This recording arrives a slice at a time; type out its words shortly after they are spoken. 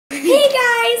Hey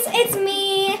guys, it's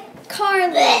me,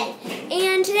 Carly,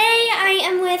 and today I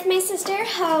am with my sister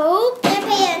Hope and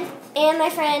Peyten and my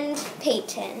friend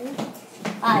Peyten.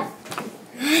 Hi.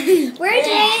 We're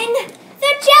doing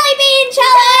the Jelly Bean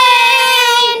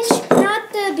Challenge! Not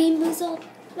the Bean Boozled.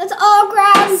 Let's all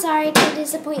grab. Sorry to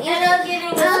disappoint you.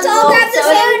 Let's all grab the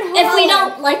same. If we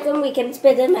don't like them, we can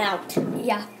spit them out.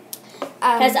 Yeah.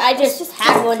 Because I just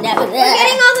had one that was. We're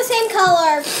getting all the same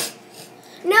color.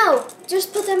 No,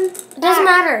 just put them. It doesn't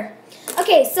matter.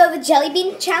 Okay, so the Jelly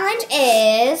Bean Challenge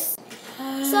is.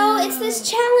 So it's this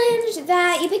challenge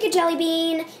that you pick a jelly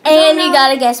bean. And you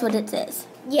gotta guess what it says.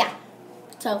 Yeah.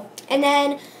 So. And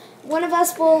then one of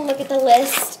us will look at the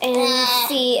list and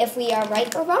see if we are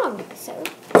right or wrong. So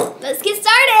let's get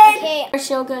started. Okay. Or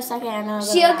she'll go second and I'll go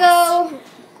She'll last. go.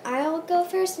 I'll go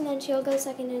first, and then she'll go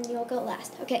second, and you'll go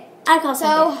last. Okay. I call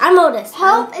So, second. I'm oldest.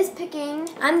 Hope is picking.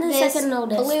 I'm the this second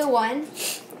oldest. blue one.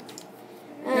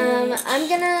 I'm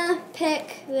gonna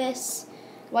pick this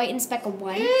white and speckled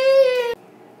one.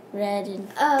 Red and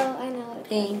Oh, I know it.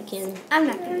 pink and. I'm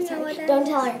not gonna tell her. Don't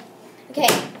tell her. Okay.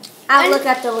 I'll 1, look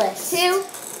at the list. 2,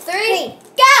 3,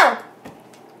 go!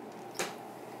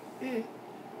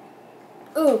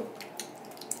 Ooh.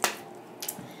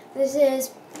 This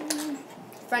is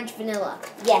French vanilla.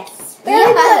 Yes.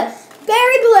 Berry blue.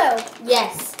 Berry blue.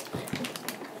 Yes.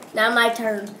 Now my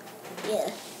turn. Yeah.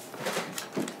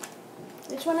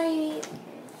 Which one are you eating?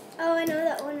 Oh, I know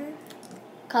that one.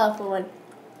 Colorful one.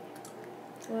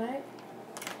 What?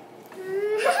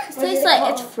 It tastes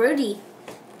like it's fruity.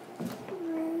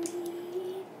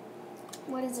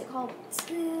 What is it called?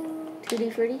 Tutti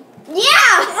fruity.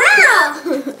 Yeah!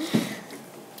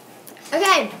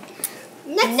 Okay.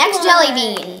 Next one. jelly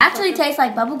bean. Actually tastes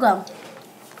like bubble gum.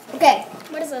 Okay.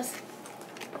 What is this?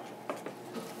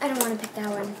 I don't want to pick that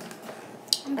one.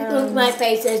 Look, my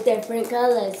face is different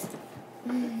colors.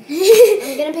 I'm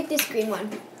gonna pick this green one.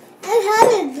 How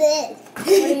is this? What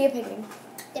are you picking?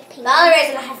 The pink. The other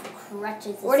reason I have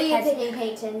crutches is What are you because picking,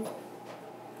 Peyton?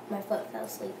 my foot fell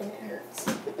asleep and it hurts.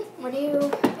 What are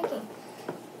you picking?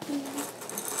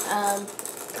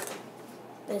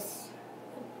 This.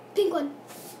 Pink one.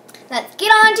 Let's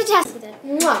get on to test it.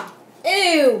 Mwah.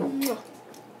 Ew.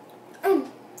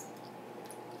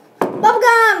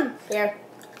 Bubblegum. Here.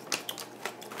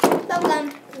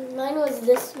 Bubblegum. Mine was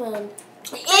this one.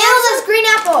 Ew, this green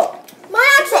apple.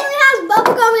 Mine actually has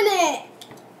bubblegum in it.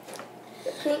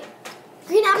 Pink.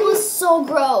 Green apple is so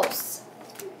gross.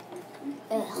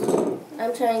 Ugh.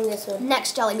 I'm trying this one.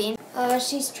 Next jelly bean.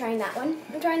 She's trying that one.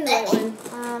 I'm trying the white one.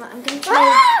 I'm gonna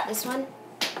try this one.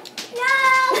 No.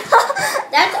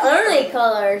 That's army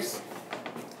colors.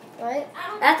 What?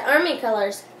 That's army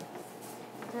colors.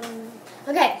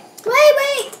 Okay,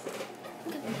 Wait.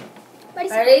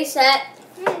 Ready, set,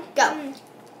 go.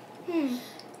 green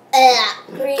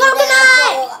Coconut!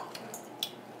 apple.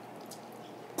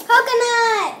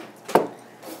 Coconut.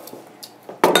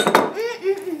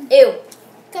 Ew.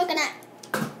 Coconut.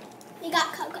 You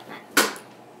got coconut.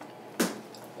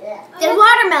 Yeah. There's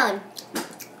watermelon.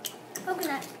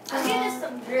 Coconut. I'll get us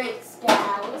some drinks,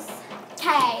 gals.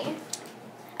 Okay.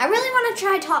 I really want to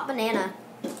try top banana.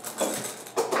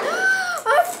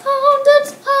 I found a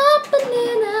top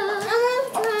banana. I'm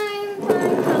gonna try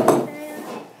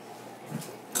coconut.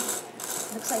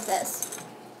 Looks like this.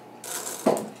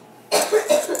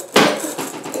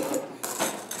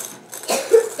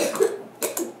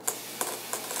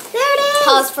 There it is.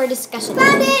 Pause for discussion.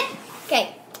 Found it.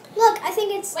 Okay. Look, I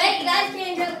think it's. Wait, you guys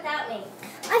can't do it without me.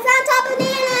 I found top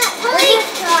banana. We're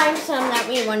just trying some that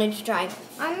we wanted to try.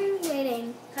 I'm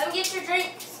waiting. Come get your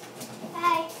drinks.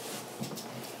 Hey.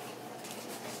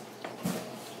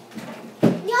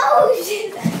 No,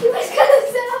 you was gonna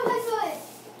sit on my foot.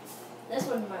 This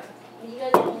one's mine. You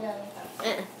guys can get the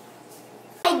other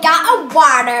I got a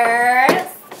water.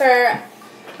 for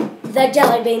the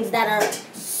jelly beans that are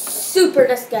super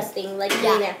disgusting, like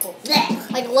green apple. Blech.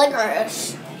 Like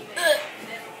licorice.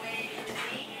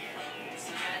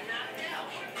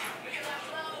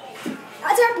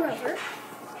 That's our brother.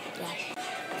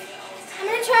 I'm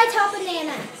gonna try top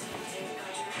banana.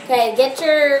 Okay, get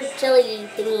your chili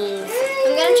thingies.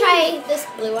 I'm gonna try this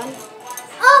blue one.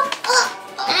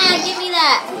 Ah, give me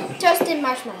that. Toasted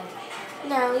marshmallow.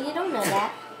 No, you don't know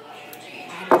that.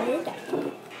 I don't know that.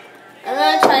 I'm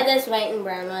gonna try this white and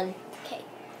brown one. Okay.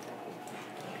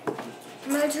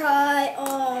 I'm gonna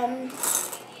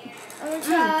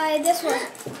try this one.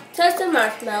 Toasted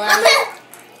marshmallow.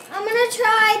 I'm gonna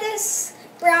try this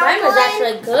brown Mine one. was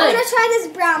actually good. I'm gonna try this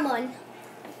brown one.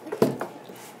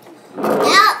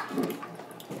 Yeah.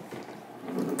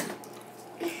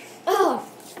 Oh.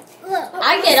 Look.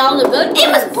 I get all the good ones. It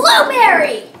was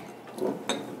blueberry.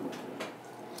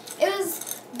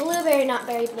 not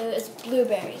berry blue. It's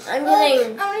blueberry. I'm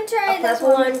getting I'm gonna try a this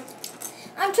purple one. one.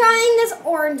 I'm trying this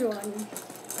orange one.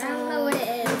 I don't know what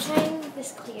it I'm is. trying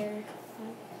this clear.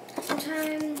 I'm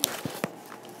trying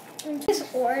this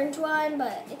orange one,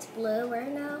 but it's blue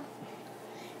right now.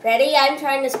 Ready? I'm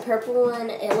trying this purple one.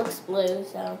 It looks blue,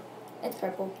 so it's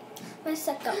purple. My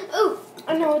second. Oh,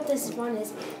 I know what this one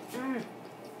is. I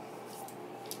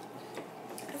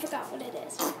forgot what it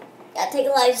is. Gotta take a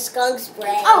lot of skunk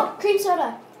spray. Oh, cream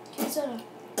soda. Cream soda.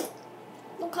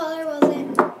 What color was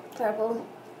it? Purple.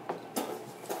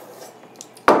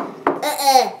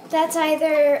 That's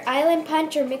either Island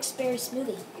Punch or Mixed Berry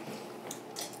Smoothie.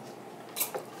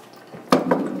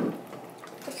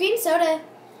 The cream soda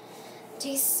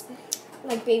tastes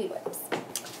like baby wipes.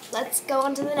 Let's go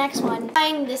on to the next one.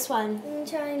 Trying this one. I'm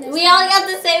trying this We one. all got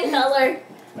the same color.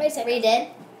 Wait a second. We did.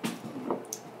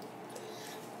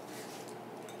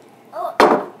 Oh,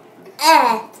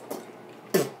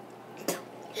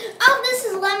 Oh, this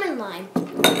is lemon lime.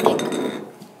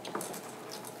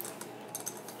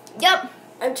 Yep.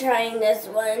 I'm trying this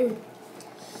one.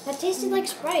 That tasted like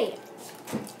Sprite.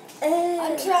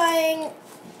 I'm trying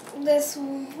this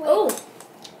one. Wait. Oh,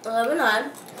 lemon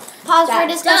lime. Pause That for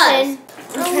discussion.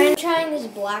 does. I'm trying this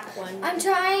black one. I'm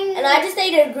trying. And I just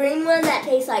ate a green one that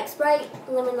tastes like Sprite,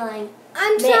 lemon lime.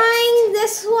 I'm Mixed. trying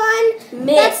this one.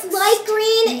 Mixed. That's light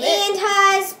green Mixed. and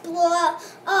has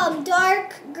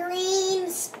dark green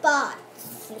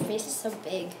spots. Your face is so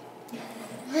big.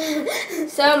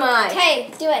 So am I.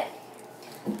 Okay, do it.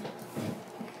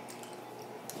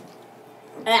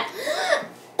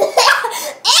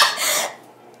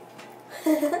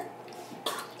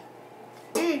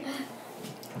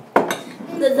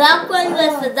 The dark one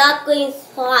with the dark green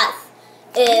spots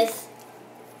is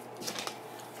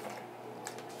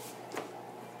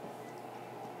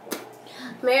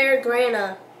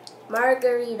Margarita.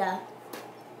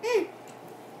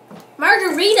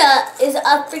 Margarita is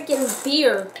a freaking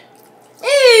beer.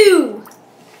 Ew!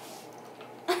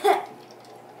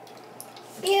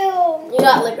 Ew. You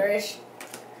got licorice.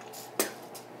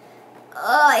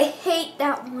 Oh, I hate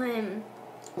that one.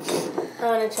 I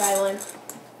want to try one.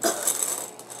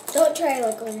 Don't try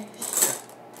licorice.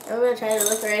 I'm going to try the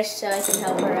licorice so I can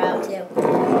help her out too.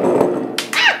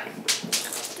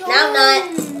 No, I'm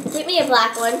not. Give me a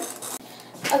black one.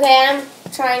 Okay, I'm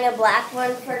trying a black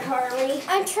one for Carly.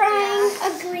 I'm trying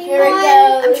a green Here it one.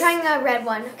 goes. I'm trying a red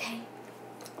one. Okay.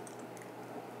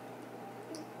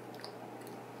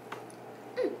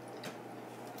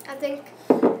 I think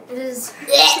this is.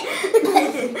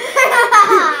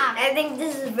 I think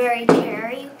this is very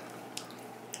cherry.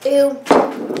 Ew.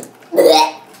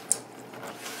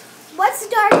 What's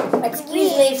dark Excuse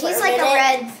green? me for Tastes a like a minute.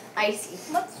 red icy.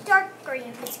 What's dark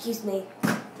green? Excuse me.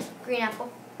 Green apple.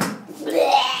 Let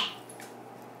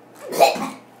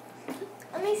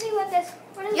me see what this.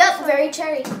 What is this Yep, one? very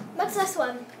cherry. What's this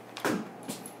one?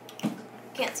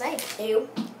 Can't say. Ew.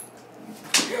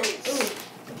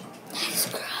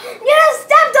 You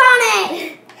stepped on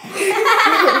it.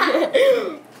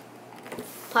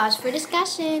 Pause for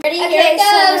discussion. Ready? Okay, Here it so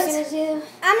goes. we're gonna do.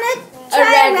 I'm gonna A try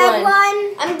red a red one.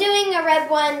 one. I'm doing a red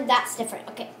one. That's different.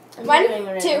 Okay. I'm One, doing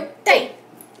a red 2, one. 3.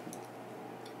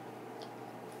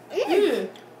 Mm.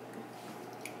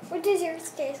 What does yours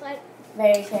taste like?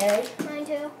 Very cherry. Mine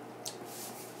too.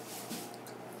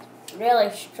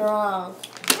 Really strong.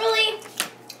 Really?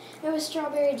 It was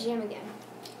strawberry jam again.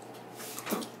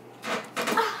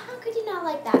 How could you not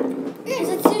like that? Because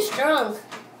it's too strong.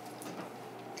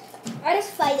 I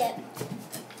just fight it.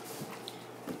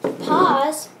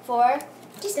 Pause for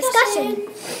discussion.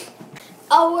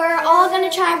 Oh, we're all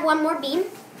gonna try one more bean.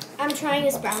 I'm trying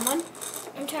this brown one.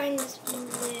 I'm trying this blue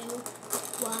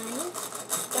one.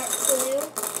 Dark blue.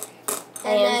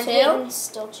 I am then too. Peyton's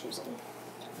still choosing.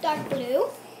 Dark blue.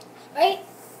 Right?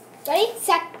 Ready?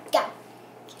 Set, go.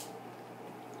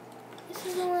 This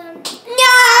is the one.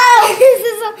 No!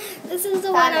 This is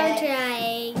the Got one I'm it.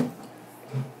 trying.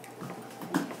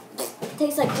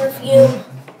 Tastes like perfume.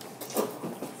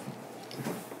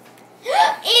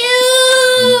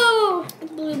 Ew!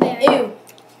 Blueberry. Ew.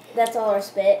 That's all our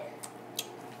spit.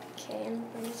 Okay, I'm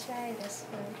gonna try this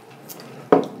one.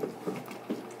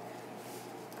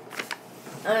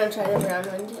 I'm going to try the brown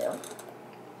one too.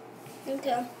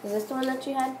 Okay. Is this the one that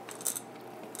you had?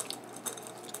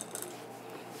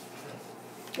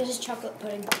 This is chocolate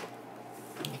pudding.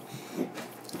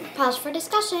 Pause for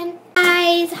discussion.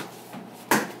 Guys.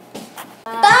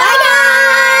 Bye.